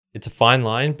It's a fine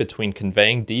line between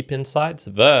conveying deep insights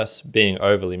versus being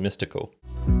overly mystical.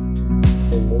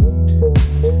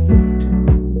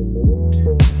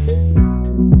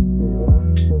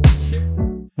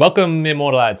 Welcome, Mere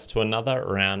Mortalites, to another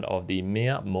round of the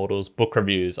Mere Mortals book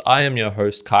reviews. I am your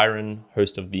host, Kyron,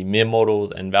 host of the Mere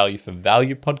Mortals and Value for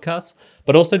Value podcast,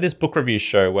 but also this book review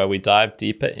show where we dive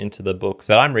deeper into the books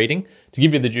that I'm reading to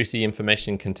give you the juicy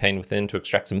information contained within to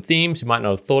extract some themes you might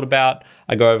not have thought about.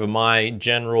 I go over my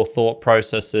general thought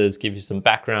processes, give you some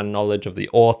background knowledge of the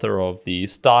author, of the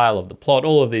style, of the plot,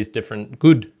 all of these different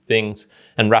good things,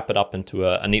 and wrap it up into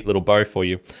a neat little bow for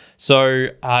you. So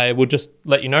I will just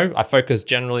let you know, I focus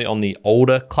generally on the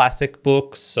older classic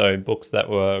books, so books that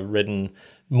were written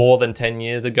more than 10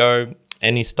 years ago.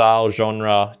 Any style,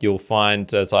 genre, you'll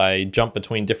find as I jump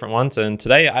between different ones. And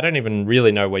today, I don't even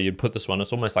really know where you'd put this one.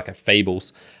 It's almost like a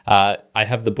fables. I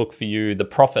have the book for you, The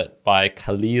Prophet by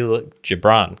Kahlil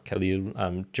Gibran.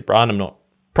 Gibran, I'm not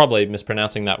probably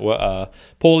mispronouncing that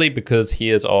poorly because he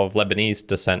is of Lebanese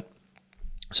descent.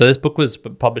 So this book was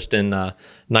published in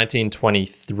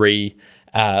 1923.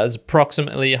 It's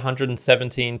approximately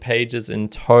 117 pages in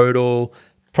total.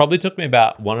 Probably took me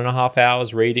about 1.5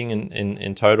 hours reading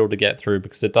in total to get through,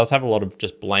 because it does have a lot of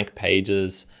just blank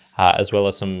pages, as well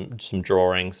as some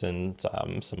drawings and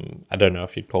some, I don't know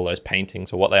if you'd call those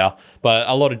paintings or what they are, but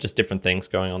a lot of just different things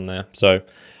going on there. So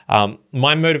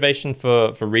my motivation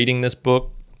for reading this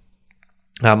book,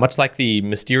 much like the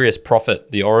mysterious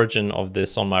prophet, the origin of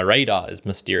this on my radar is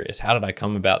mysterious. How did I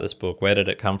come about this book? Where did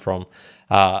it come from?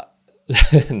 No,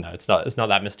 it's not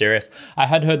that mysterious. I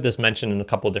had heard this mentioned in a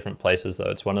couple of different places,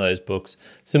 though. It's one of those books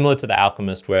similar to The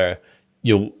Alchemist, where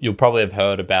you'll probably have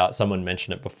heard about someone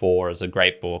mention it before as a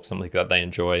great book, something that they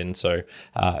enjoy. And so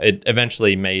it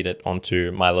eventually made it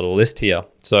onto my little list here.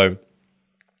 So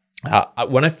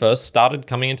when I first started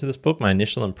coming into this book, my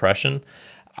initial impression,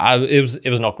 it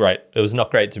was not great. It was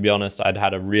not great, to be honest. I'd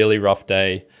had a really rough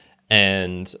day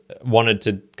and wanted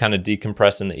to kind of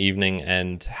decompress in the evening,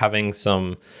 and having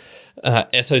some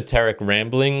esoteric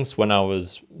ramblings when I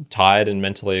was tired and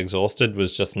mentally exhausted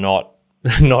was just not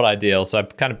ideal. So I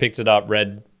kind of picked it up,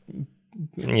 read,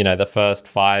 the first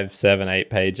 5, 7, 8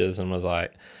 pages, and was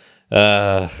like,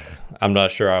 I'm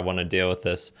not sure I want to deal with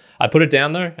this. I put it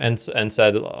down though and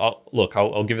said, look,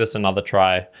 I'll give this another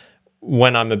try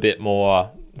when I'm a bit more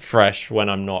fresh, when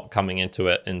I'm not coming into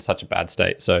it in such a bad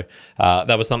state. So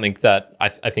that was something that I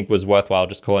think was worthwhile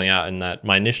just calling out, in that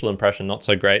my initial impression, not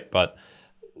so great, but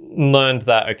learned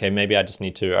that, okay, maybe I just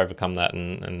need to overcome that,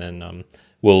 and then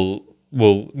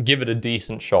we'll give it a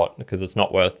decent shot, because it's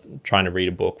not worth trying to read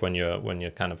a book when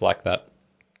you're kind of like that.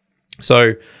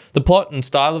 So the plot and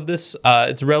style of this,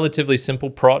 it's a relatively simple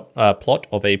plot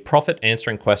of a prophet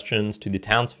answering questions to the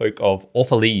townsfolk of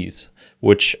Orphalese,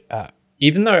 which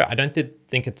even though I don't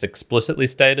think it's explicitly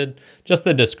stated, just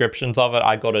the descriptions of it,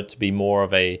 I got it to be more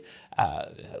of a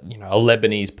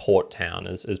Lebanese port town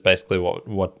is basically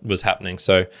what was happening.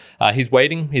 So he's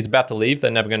waiting. He's about to leave. They're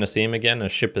never going to see him again. A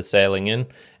ship is sailing in,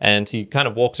 and he kind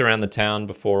of walks around the town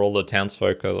before all the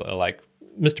townsfolk are like,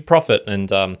 Mr. Prophet,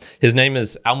 and his name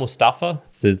is Al-Mustafa.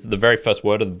 It's the very first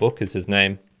word of the book is his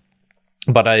name,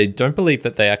 but I don't believe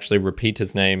that they actually repeat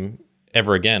his name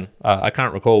ever again. I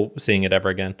can't recall seeing it ever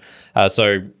again.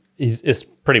 So it's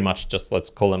pretty much just, let's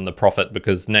call him the Prophet,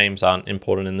 because names aren't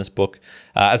important in this book.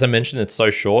 As I mentioned, it's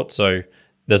so short, so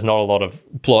there's not a lot of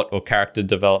plot or character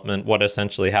development. What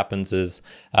essentially happens is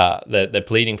they're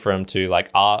pleading for him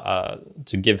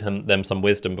to give them some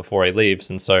wisdom before he leaves,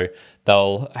 and so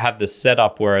they'll have this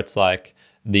setup where it's like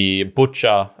the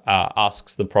butcher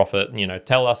asks the Prophet,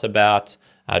 tell us about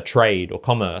trade or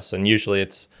commerce, and usually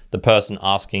it's the person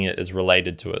asking it is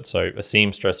related to it. So a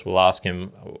seamstress will ask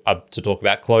him to talk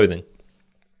about clothing.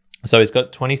 So he's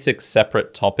got 26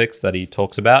 separate topics that he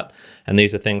talks about, and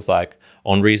these are things like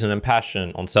on reason and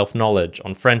passion, on self-knowledge,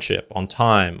 on friendship, on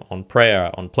time, on prayer,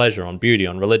 on pleasure, on beauty,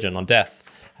 on religion, on death,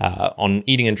 on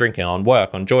eating and drinking, on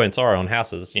work, on joy and sorrow, on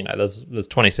houses. There's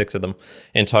 26 of them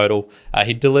in total.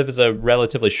 He delivers a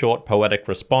relatively short poetic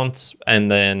response,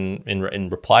 and then in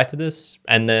reply to this,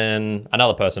 and then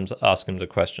another person asks him the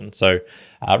question. So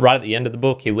right at the end of the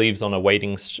book, he leaves on a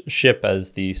waiting ship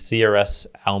as the CRS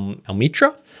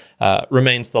Almitra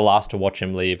remains the last to watch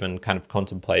him leave and kind of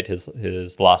contemplate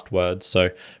his last words. So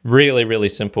really, really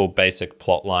simple, basic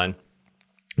plot line.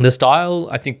 The style,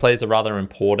 I think, plays a rather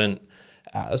important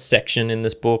section in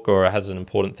this book, or has an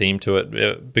important theme to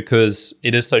it, because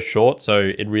it is so short. So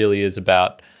it really is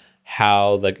about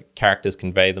how the characters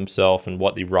convey themselves and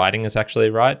what the writing is actually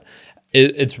right.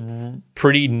 It's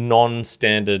pretty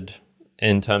non-standard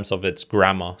in terms of its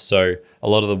grammar. So a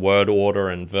lot of the word order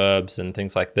and verbs and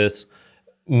things like this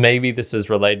maybe this is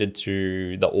related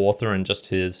to the author and just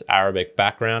his Arabic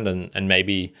background, and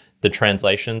maybe the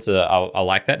translations are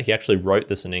like that. He actually wrote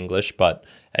this in English, but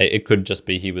it could just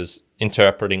be he was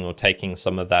interpreting or taking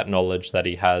some of that knowledge that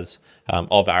he has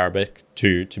of Arabic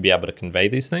to be able to convey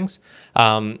these things.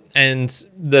 And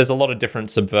there's a lot of different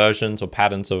subversions or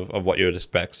patterns of what you would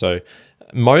expect. So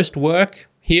most work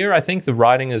here, I think the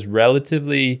writing is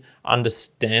relatively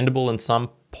understandable in some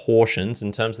portions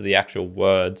in terms of the actual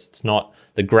words. It's not,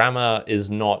 the grammar is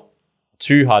not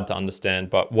too hard to understand,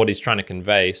 but what he's trying to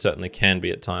convey certainly can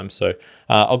be at times. So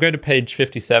I'll go to page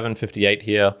 57, 58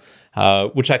 here,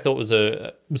 which I thought was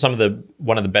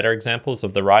one of the better examples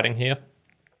of the writing here,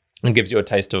 and gives you a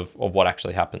taste of what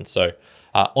actually happens. So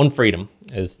on freedom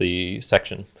is the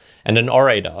section. And an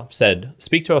orator said,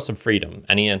 "Speak to us of freedom."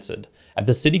 And he answered, "At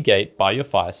the city gate by your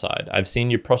fireside, I've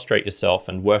seen you prostrate yourself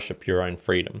and worship your own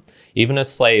freedom, even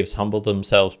as slaves humble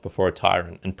themselves before a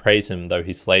tyrant and praise him though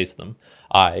he slays them.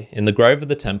 I, in the grove of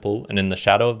the temple and in the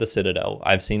shadow of the citadel,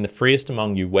 I have seen the freest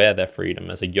among you wear their freedom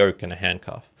as a yoke and a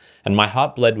handcuff. And my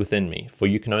heart bled within me, for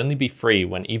you can only be free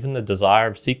when even the desire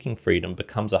of seeking freedom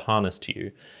becomes a harness to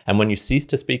you, and when you cease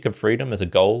to speak of freedom as a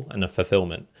goal and a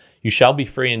fulfillment. You shall be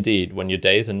free indeed when your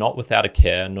days are not without a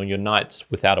care, nor your nights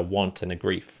without a want and a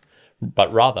grief.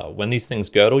 But rather, when these things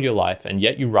girdle your life, and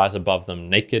yet you rise above them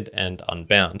naked and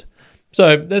unbound."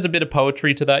 So there's a bit of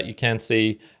poetry to that. You can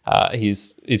see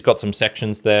he's got some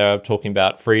sections there talking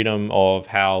about freedom, of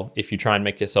how if you try and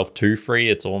make yourself too free,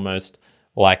 it's almost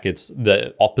like it's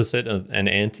the opposite, an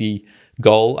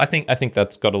anti-goal. I think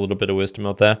that's got a little bit of wisdom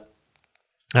out there.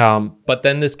 But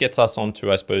then this gets us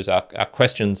onto, I suppose, our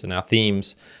questions and our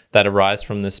themes that arise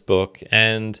from this book.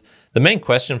 And the main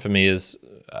question for me is,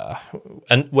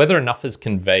 and whether enough is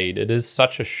conveyed. It is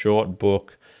such a short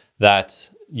book that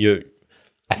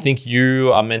I think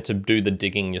you are meant to do the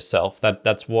digging yourself.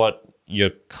 That's what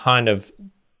you're kind of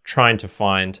trying to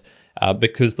find,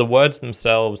 because the words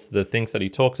themselves, the things that he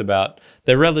talks about,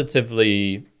 they're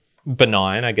relatively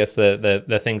benign. I guess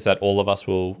they're things that all of us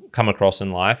will come across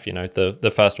in life. You know,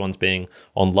 the first ones being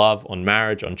on love, on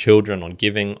marriage, on children, on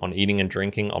giving, on eating and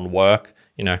drinking, on work.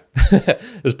 You know,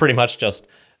 there's pretty much just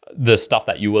the stuff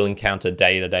that you will encounter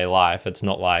day-to-day life. It's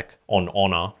not like on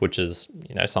honor, which is,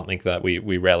 something that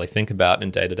we rarely think about in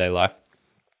day-to-day life.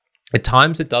 At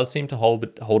times it does seem to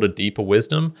hold a deeper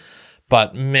wisdom,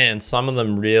 but man, some of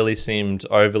them really seemed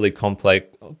overly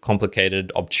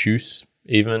complicated, obtuse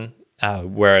even,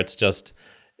 where it's just,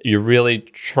 you're really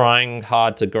trying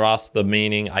hard to grasp the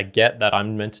meaning. I get that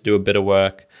I'm meant to do a bit of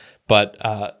work, but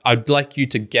I'd like you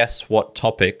to guess what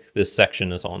topic this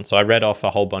section is on. So I read off a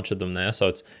whole bunch of them there.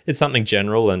 So it's something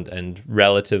general and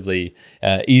relatively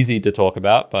easy to talk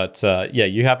about. But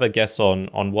you have a guess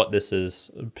on what this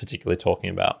is particularly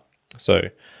talking about. So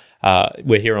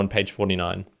we're here on page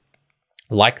 49.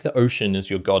 Like the ocean is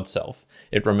your God self.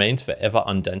 It remains forever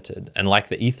undented, and like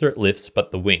the ether it lifts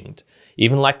but the winged.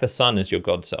 Even like the sun is your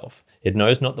God self. It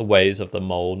knows not the ways of the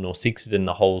mole, nor seeks it in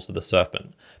the holes of the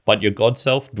serpent. But your God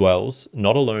self dwells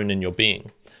not alone in your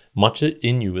being. Much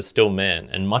in you is still man,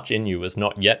 and much in you is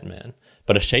not yet man,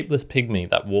 but a shapeless pygmy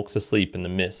that walks asleep in the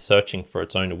mist, searching for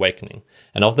its own awakening.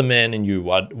 And of the man in you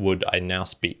would I now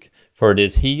speak. For it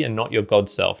is he and not your God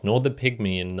self, nor the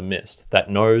pygmy in the mist, that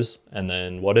knows, and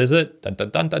then what is it? Dun, dun,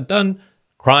 dun, dun, dun.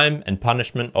 Crime and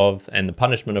the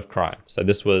punishment of crime. So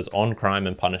this was on crime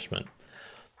and punishment.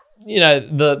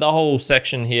 The whole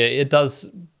section here, it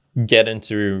does get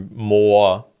into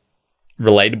more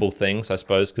relatable things, I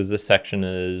suppose, because this section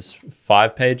is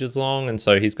 5 pages long. And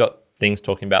so he's got things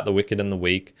talking about the wicked and the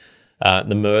weak.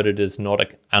 The murdered is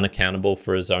not unaccountable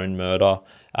for his own murder,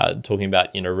 talking about,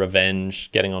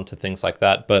 revenge, getting onto things like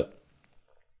that. But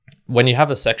when you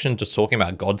have a section just talking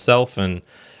about God self, and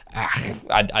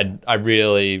I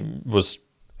really was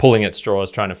pulling at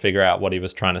straws trying to figure out what he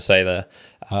was trying to say there.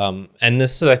 And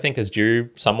this, I think, is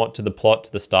due somewhat to the plot,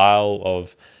 to the style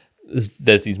of,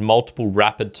 there's these multiple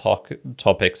rapid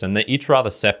topics, and they're each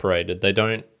rather separated. They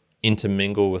don't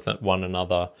intermingle with one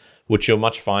another, which you'll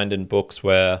much find in books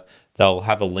where they'll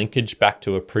have a linkage back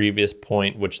to a previous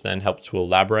point, which then helps to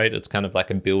elaborate. It's kind of like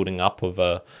a building up of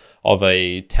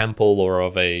a temple or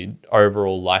of a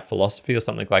overall life philosophy or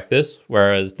something like this.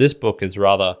 Whereas this book is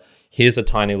rather, here's a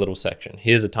tiny little section,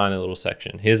 here's a tiny little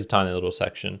section, here's a tiny little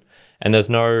section. And there's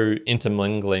no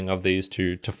intermingling of these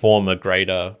to form a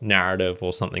greater narrative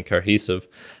or something cohesive.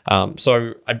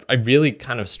 So I really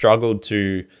kind of struggled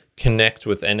to connect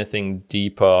with anything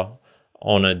deeper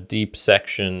on a deep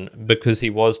section, because he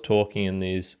was talking in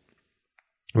these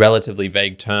relatively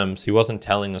vague terms. He wasn't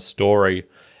telling a story.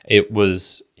 It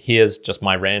was, here's just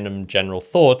my random general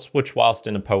thoughts, which, whilst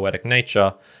in a poetic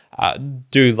nature,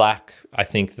 do lack, I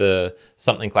think, the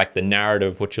something like the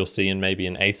narrative, which you'll see in maybe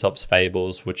in Aesop's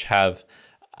fables, which have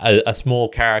a small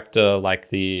character like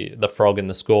the frog and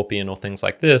the scorpion or things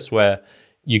like this, where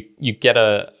you get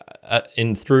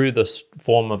in through the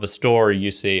form of a story,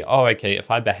 you see, oh, okay, if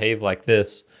I behave like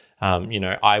this,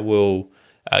 I will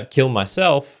kill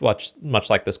myself, much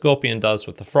like the scorpion does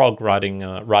with the frog riding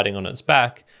on its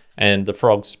back. And the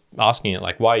frog's asking it,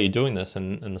 like, why are you doing this?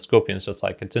 And the scorpion's just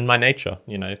like, it's in my nature.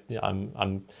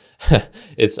 I'm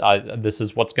this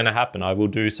is what's going to happen. I will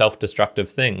do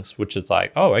self-destructive things, which is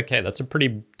like, oh, okay, that's a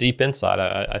pretty deep insight.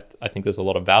 I think there's a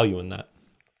lot of value in that.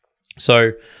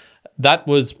 So that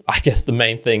was, I guess, the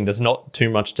main thing. There's not too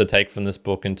much to take from this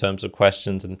book in terms of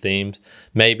questions and themes.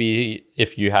 Maybe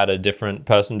if you had a different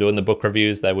person doing the book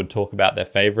reviews, they would talk about their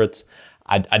favorites.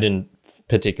 I didn't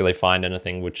particularly find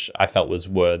anything which I felt was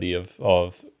worthy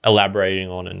of elaborating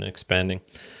on and expanding.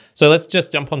 So let's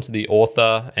just jump onto the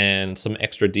author and some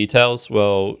extra details.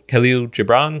 Well, Kahlil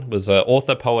Gibran was an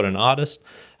author, poet, and artist.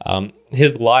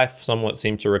 His life somewhat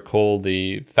seemed to recall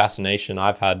the fascination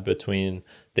I've had between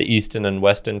the Eastern and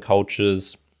Western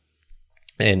cultures.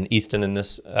 And Eastern in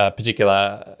this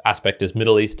particular aspect is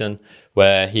Middle Eastern,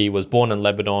 where he was born in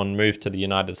Lebanon, moved to the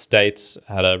United States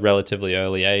at a relatively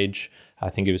early age. I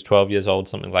think he was 12 years old,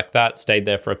 something like that. Stayed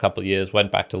there for a couple of years,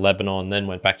 went back to Lebanon, then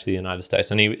went back to the United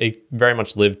States. And he very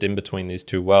much lived in between these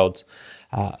two worlds.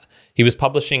 He was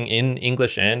publishing in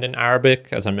English and in Arabic.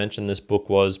 As I mentioned, this book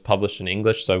was published in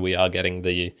English, so we are getting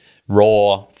the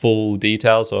raw, full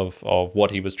details of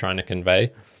what he was trying to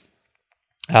convey.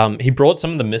 He brought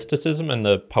some of the mysticism and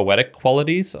the poetic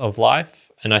qualities of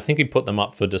life, and I think he put them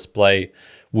up for display,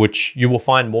 which you will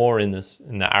find more in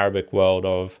the Arabic world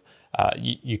of.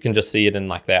 You can just see it in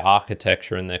like their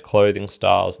architecture and their clothing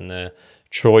styles and their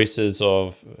choices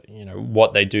of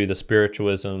what they do, the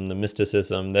spiritualism, the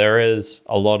mysticism. There is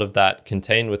a lot of that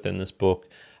contained within this book,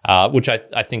 which I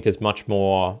think is much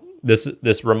more.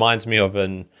 This reminds me of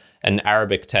an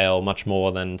Arabic tale much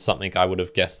more than something I would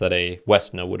have guessed that a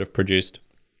Westerner would have produced.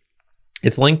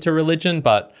 It's linked to religion,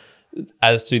 but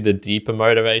as to the deeper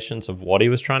motivations of what he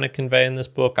was trying to convey in this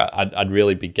book, I'd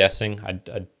really be guessing.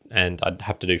 I'd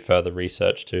have to do further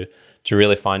research to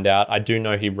really find out. I do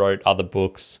know he wrote other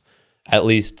books, at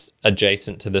least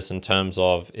adjacent to this, in terms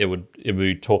of it would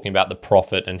be talking about the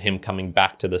prophet and him coming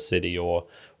back to the city, or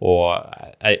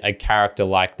a character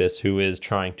like this who is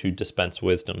trying to dispense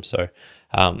wisdom. So,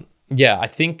 I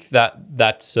think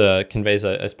that conveys,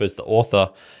 I suppose, the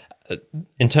author.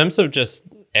 In terms of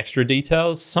just extra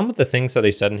details, some of the things that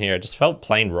he said in here just felt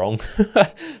plain wrong.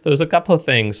 There was a couple of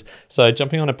things. So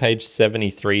jumping on to page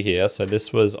 73 here. So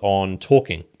this was on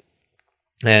talking.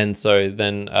 And so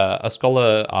then a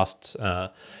scholar asked,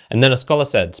 and then a scholar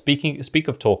said, speak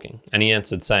of talking. And he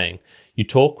answered saying, you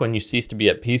talk when you cease to be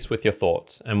at peace with your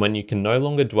thoughts, and when you can no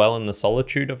longer dwell in the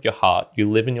solitude of your heart, you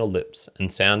live in your lips, and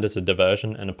sound is a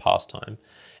diversion and a pastime.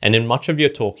 And in much of your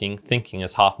talking, thinking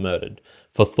is half murdered.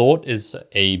 For thought is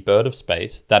a bird of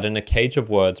space that in a cage of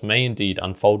words may indeed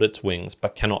unfold its wings,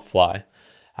 but cannot fly.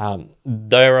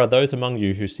 There are those among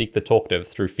you who seek the talkative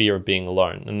through fear of being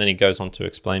alone. And then he goes on to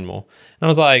explain more. And I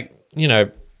was like,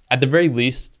 at the very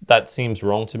least, that seems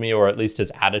wrong to me, or at least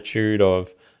his attitude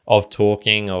of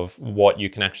talking, of what you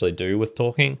can actually do with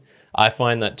talking. I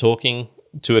find that talking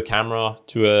to a camera,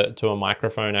 to a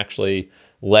microphone actually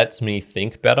lets me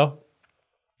think better.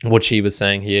 Which he was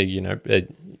saying here,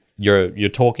 you're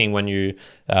talking when you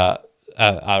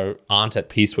aren't at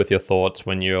peace with your thoughts,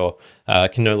 when you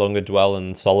can no longer dwell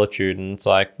in solitude. And it's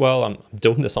like, well, I'm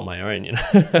doing this on my own,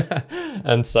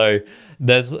 And so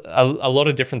there's a lot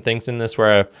of different things in this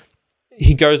where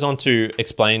he goes on to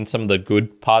explain some of the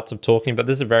good parts of talking, but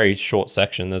this is a very short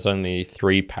section. There's only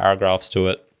 3 paragraphs to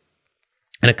it.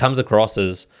 And it comes across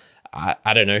as,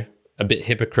 I don't know, a bit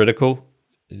hypocritical.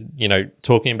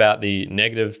 Talking about the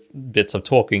negative bits of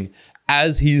talking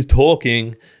as he's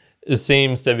talking, it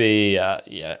seems to be,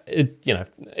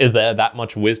 is there that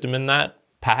much wisdom in that?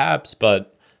 Perhaps,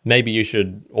 but maybe you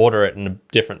should order it in a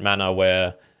different manner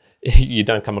where you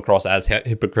don't come across as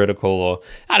hypocritical, or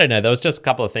I don't know. There was just a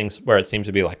couple of things where it seemed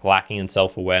to be like lacking in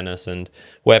self-awareness, and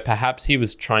where perhaps he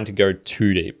was trying to go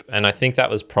too deep. And I think that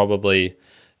was probably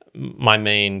my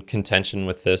main contention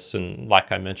with this. And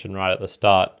like I mentioned right at the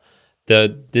start, there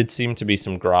did seem to be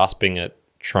some grasping at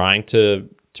trying to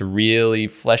really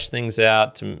flesh things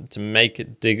out, to make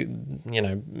it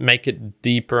make it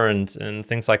deeper and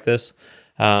things like this.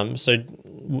 So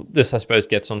this, I suppose,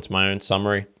 gets onto my own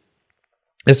summary.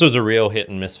 This was a real hit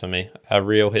and miss for me,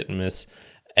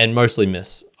 and mostly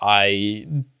miss.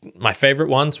 My favorite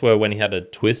ones were when he had a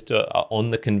twist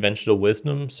on the conventional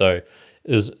wisdom. So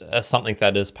is something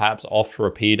that is perhaps oft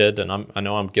repeated, and I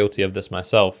know I'm guilty of this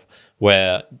myself,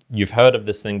 where you've heard of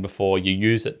this thing before, you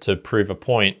use it to prove a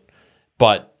point,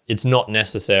 but it's not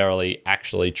necessarily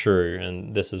actually true.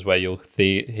 And this is where you'll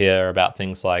hear about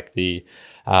things like the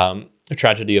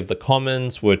tragedy of the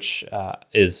commons, which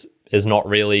is not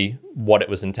really what it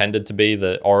was intended to be.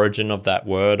 The origin of that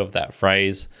word, of that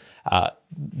phrase,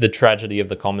 the tragedy of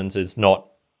the commons is not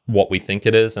what we think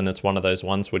it is, and it's one of those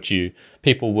ones which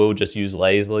people will just use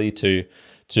lazily to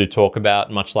talk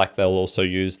about, much like they'll also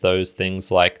use those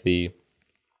things like the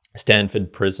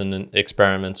Stanford prison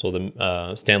experiments or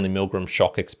the Stanley Milgram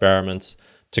shock experiments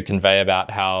to convey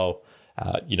about how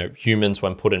humans,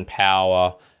 when put in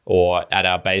power or at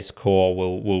our base core,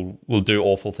 will do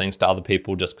awful things to other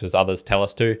people just because others tell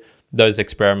us to. Those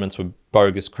experiments were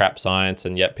bogus crap science,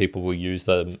 and yet people will use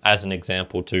them as an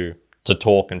example to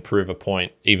talk and prove a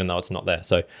point, even though it's not there.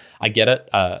 So I get it,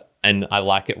 and I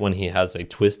like it when he has a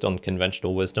twist on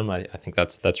conventional wisdom. I think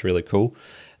that's really cool.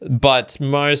 But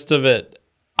most of it,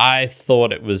 I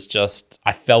thought it was just,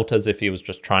 I felt as if he was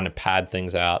just trying to pad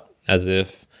things out, as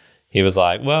if he was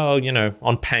like, well,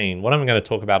 on pain, what am I going to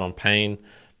talk about on pain?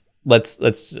 Let's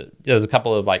there's a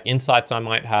couple of like insights I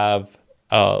might have.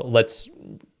 Let's,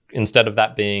 instead of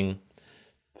that being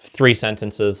 3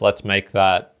 sentences, let's make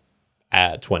that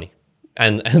 20.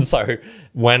 And so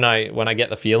when I get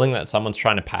the feeling that someone's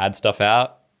trying to pad stuff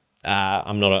out,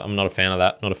 I'm not a fan of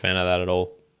that. Not a fan of that at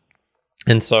all.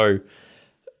 And so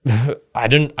I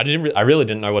really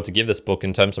didn't know what to give this book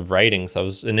in terms of ratings. I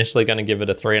was initially going to give it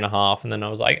a 3.5, and then I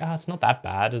was like, it's not that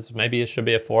bad. Maybe it should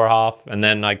be a 4.5. And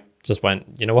then I just went,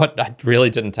 you know what? I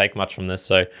really didn't take much from this.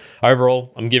 So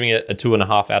overall, I'm giving it a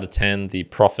 2.5 out of 10. The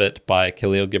Prophet by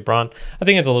Kahlil Gibran. I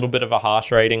think it's a little bit of a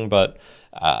harsh rating, but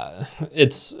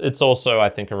it's also, I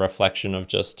think, a reflection of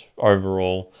just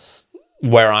overall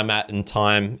where I'm at in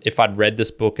time. If I'd read this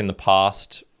book in the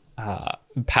past,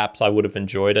 perhaps I would have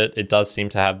enjoyed it. It does seem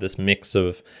to have this mix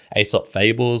of Aesop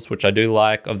fables, which I do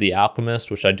like, of The Alchemist,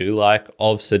 which I do like,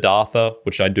 of Siddhartha,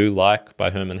 which I do like,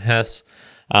 by Hermann Hesse,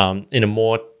 in a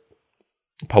more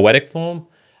poetic form.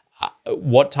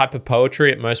 What type of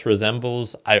poetry it most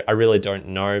resembles, I really don't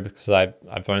know, because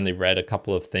I've only read a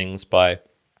couple of things by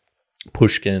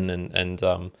Pushkin and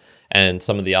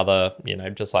some of the other,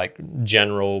 just like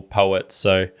general poets.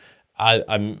 So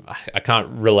I can't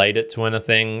relate it to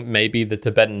anything. Maybe the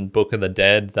Tibetan Book of the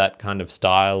Dead, that kind of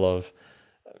style of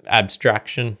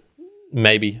abstraction,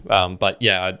 maybe. But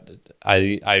yeah,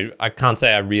 I can't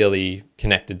say I really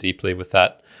connected deeply with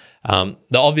that.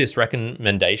 The obvious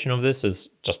recommendation of this is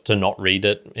just to not read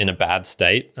it in a bad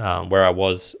state, where I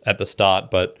was at the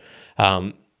start. But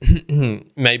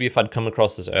maybe if I'd come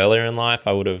across this earlier in life,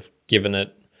 I would have given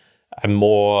it a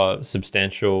more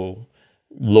substantial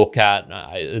look at.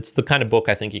 It's the kind of book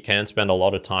I think you can spend a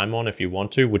lot of time on if you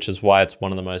want to, which is why it's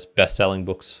one of the most best-selling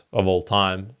books of all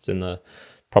time. It's in the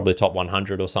probably top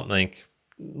 100 or something.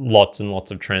 Lots and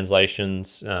lots of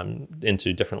translations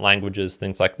into different languages,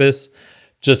 things like this.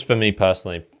 Just for me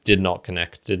personally, did not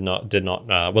connect,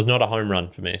 was not a home run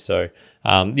for me. So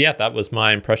that was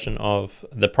my impression of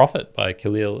The Prophet by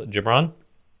Kahlil Gibran.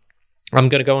 I'm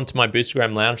going to go into my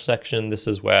Boostergram Lounge section. This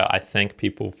is where I thank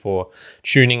people for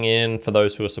tuning in, for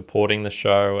those who are supporting the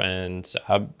show, and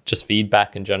just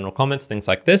feedback and general comments, things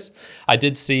like this. I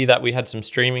did see that we had some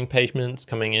streaming payments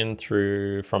coming in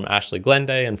from Ashley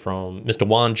Glenday and from Mr.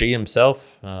 Wan G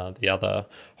himself, the other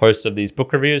host of these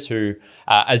book reviews, who,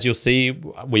 as you'll see,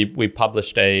 we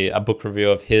published a book review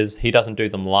of his. He doesn't do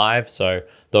them live, so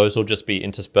those will just be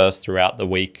interspersed throughout the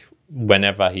week.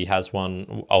 Whenever he has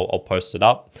one, I'll post it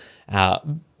up.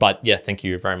 But yeah, thank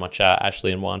you very much,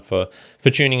 Ashley and Juan, for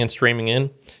tuning and streaming in.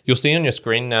 You'll see on your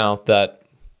screen now that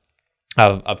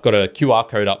I've got a QR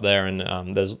code up there,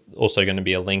 and there's also going to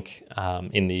be a link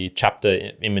in the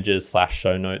chapter images /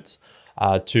 show notes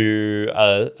to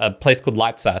a place called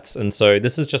Lightsats. And so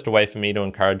this is just a way for me to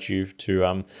encourage you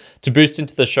to boost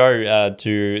into the show.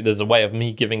 There's a way of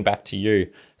me giving back to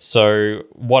you. So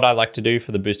what I like to do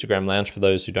for the Boostergram Lounge, for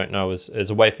those who don't know, is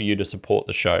a way for you to support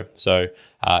the show. So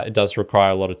it does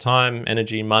require a lot of time,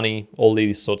 energy, money, all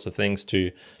these sorts of things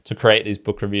to create these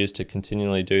book reviews, to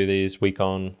continually do these week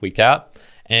on, week out.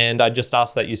 And I just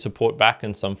ask that you support back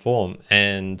in some form.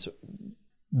 And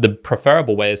the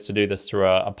preferable way is to do this through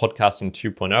a podcasting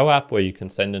 2.0 app, where you can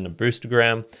send in a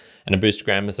Boostergram, and a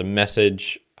Boostergram is a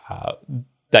message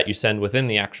that you send within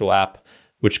the actual app,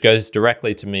 which goes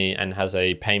directly to me and has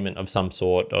a payment of some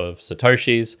sort of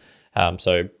Satoshis.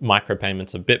 So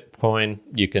micropayments of Bitcoin.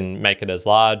 You can make it as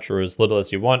large or as little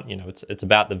as you want. It's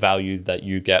about the value that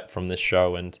you get from this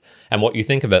show and what you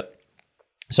think of it.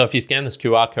 So if you scan this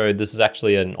QR code, this is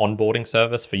actually an onboarding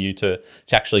service for you to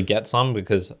actually get some,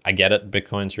 because I get it.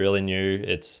 Bitcoin's really new.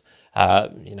 It's,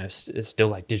 it's still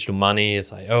like digital money.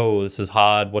 It's like, oh, this is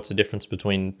hard. What's the difference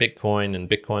between Bitcoin and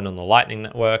Bitcoin on the Lightning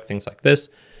Network? Things like this.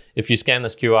 If you scan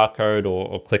this QR code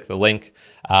or click the link,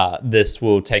 this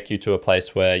will take you to a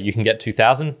place where you can get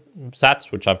 2,000 sats,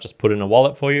 which I've just put in a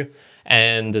wallet for you.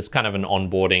 And it's kind of an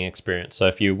onboarding experience. So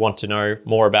if you want to know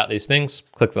more about these things,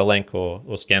 click the link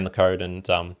or scan the code, and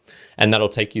that'll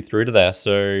take you through to there.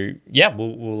 So yeah,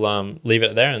 we'll leave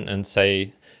it there and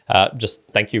say just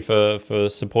thank you for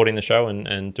supporting the show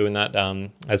and doing that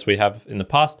as we have in the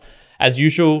past. As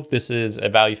usual, this is a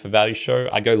Value for Value show.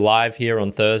 I go live here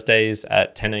on Thursdays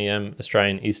at 10 a.m.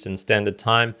 Australian Eastern Standard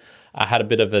Time. I had a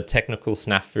bit of a technical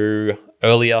snafu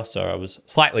earlier, so I was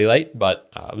slightly late, but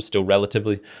I was still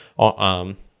relatively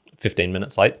 15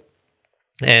 minutes late.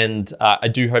 And I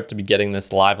do hope to be getting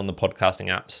this live on the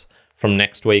podcasting apps from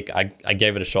next week. I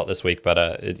gave it a shot this week, but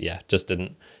it just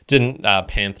didn't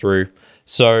pan through.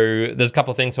 So there's a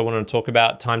couple of things I wanted to talk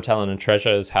about. Time, talent, and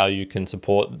treasure is how you can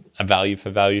support a Value for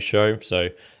Value show. So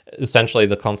essentially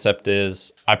the concept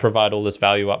is I provide all this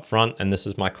value up front, and this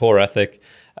is my core ethic.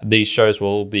 These shows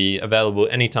will be available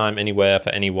anytime, anywhere, for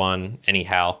anyone,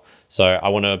 anyhow. So I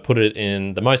want to put it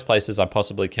in the most places I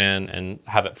possibly can and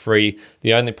have it free.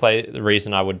 The only the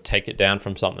reason I would take it down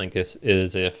from something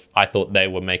is if I thought they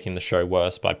were making the show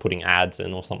worse by putting ads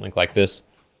in or something like this.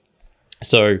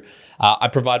 So I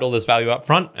provide all this value up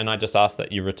front, and I just ask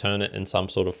that you return it in some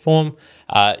sort of form.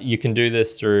 You can do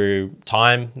this through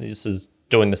time. This is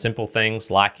doing the simple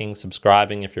things, liking,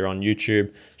 subscribing if you're on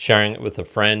YouTube, sharing it with a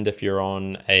friend if you're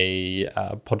on a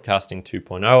podcasting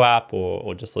 2.0 app,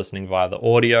 or just listening via the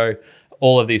audio.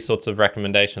 All of these sorts of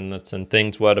recommendations and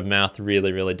things, word of mouth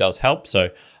really, really does help. So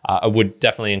I would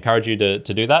definitely encourage you to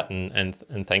do that, and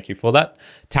thank you for that.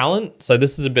 Talent. So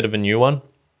this is a bit of a new one.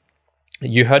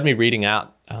 You heard me reading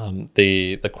out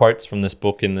the quotes from this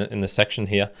book in the section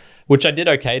here, which I did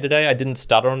okay today. I didn't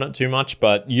stutter on it too much,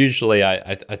 but usually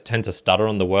I tend to stutter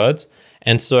on the words.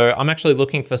 And so I'm actually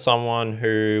looking for someone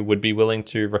who would be willing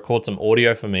to record some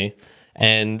audio for me.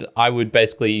 And I would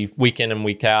basically week in and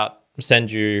week out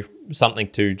send you something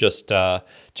to just to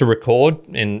record.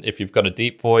 And if you've got a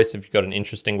deep voice, if you've got an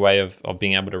interesting way of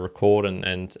being able to record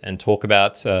and talk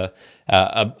about a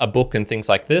book and things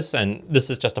like this. And this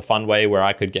is just a fun way where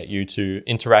I could get you to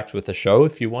interact with the show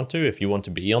if you want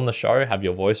to be on the show, have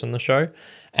your voice on the show.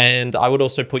 And I would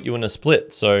also put you in a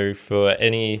split. So for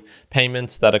any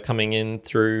payments that are coming in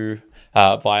through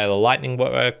via the Lightning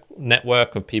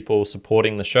network of people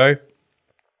supporting the show,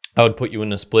 I would put you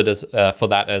in a split as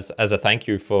a thank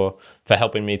you for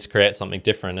helping me to create something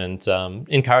different, and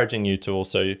encouraging you to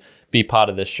also be part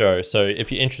of this show. So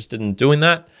if you're interested in doing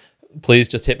that, please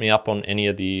just hit me up on any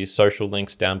of the social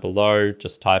links down below.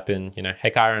 Just type in, hey,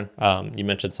 Kyron, you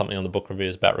mentioned something on the book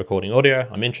reviews about recording audio.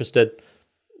 I'm interested.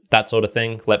 That sort of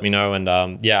thing, let me know. And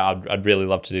I'd really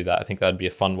love to do that. I think that'd be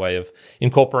a fun way of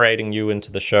incorporating you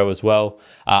into the show as well.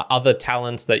 Other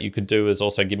talents that you could do is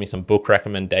also give me some book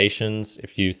recommendations.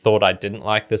 If you thought I didn't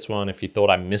like this one, if you thought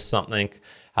I missed something,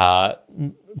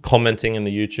 commenting in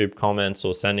the YouTube comments,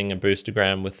 or sending a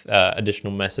boostergram with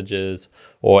additional messages,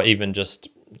 or even just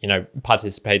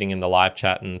participating in the live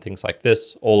chat and things like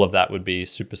this. All of that would be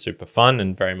super, super fun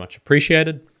and very much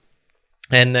appreciated.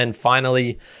 And then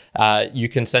finally, you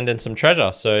can send in some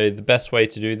treasure. So the best way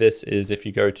to do this is if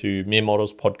you go to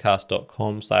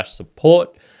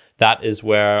meremortalspodcast.com/support. That is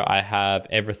where I have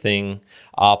everything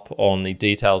up on the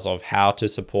details of how to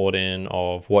support in,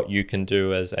 of what you can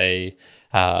do as a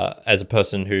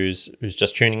person who's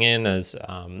just tuning in, as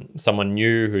someone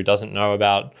new who doesn't know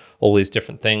about all these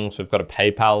different things. We've got a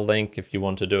PayPal link if you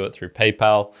want to do it through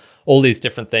PayPal. All these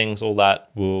different things, all that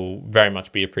will very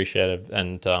much be appreciated.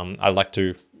 And I'd like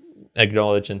to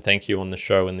acknowledge and thank you on the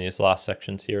show in these last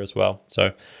sections here as well. So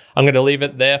I'm going to leave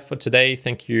it there for today.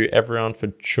 Thank you everyone for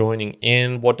joining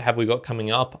in. What have we got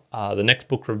coming up? The next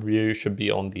book review should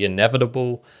be on The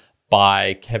Inevitable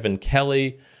by Kevin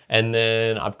Kelly. And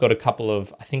then I've got a couple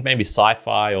of, I think maybe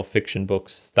sci-fi or fiction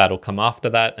books that'll come after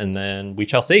that, and then we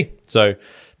shall see. So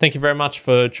thank you very much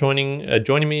for joining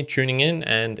me, tuning in,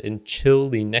 and until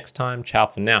the next time, ciao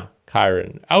for now.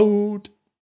 Kyron out.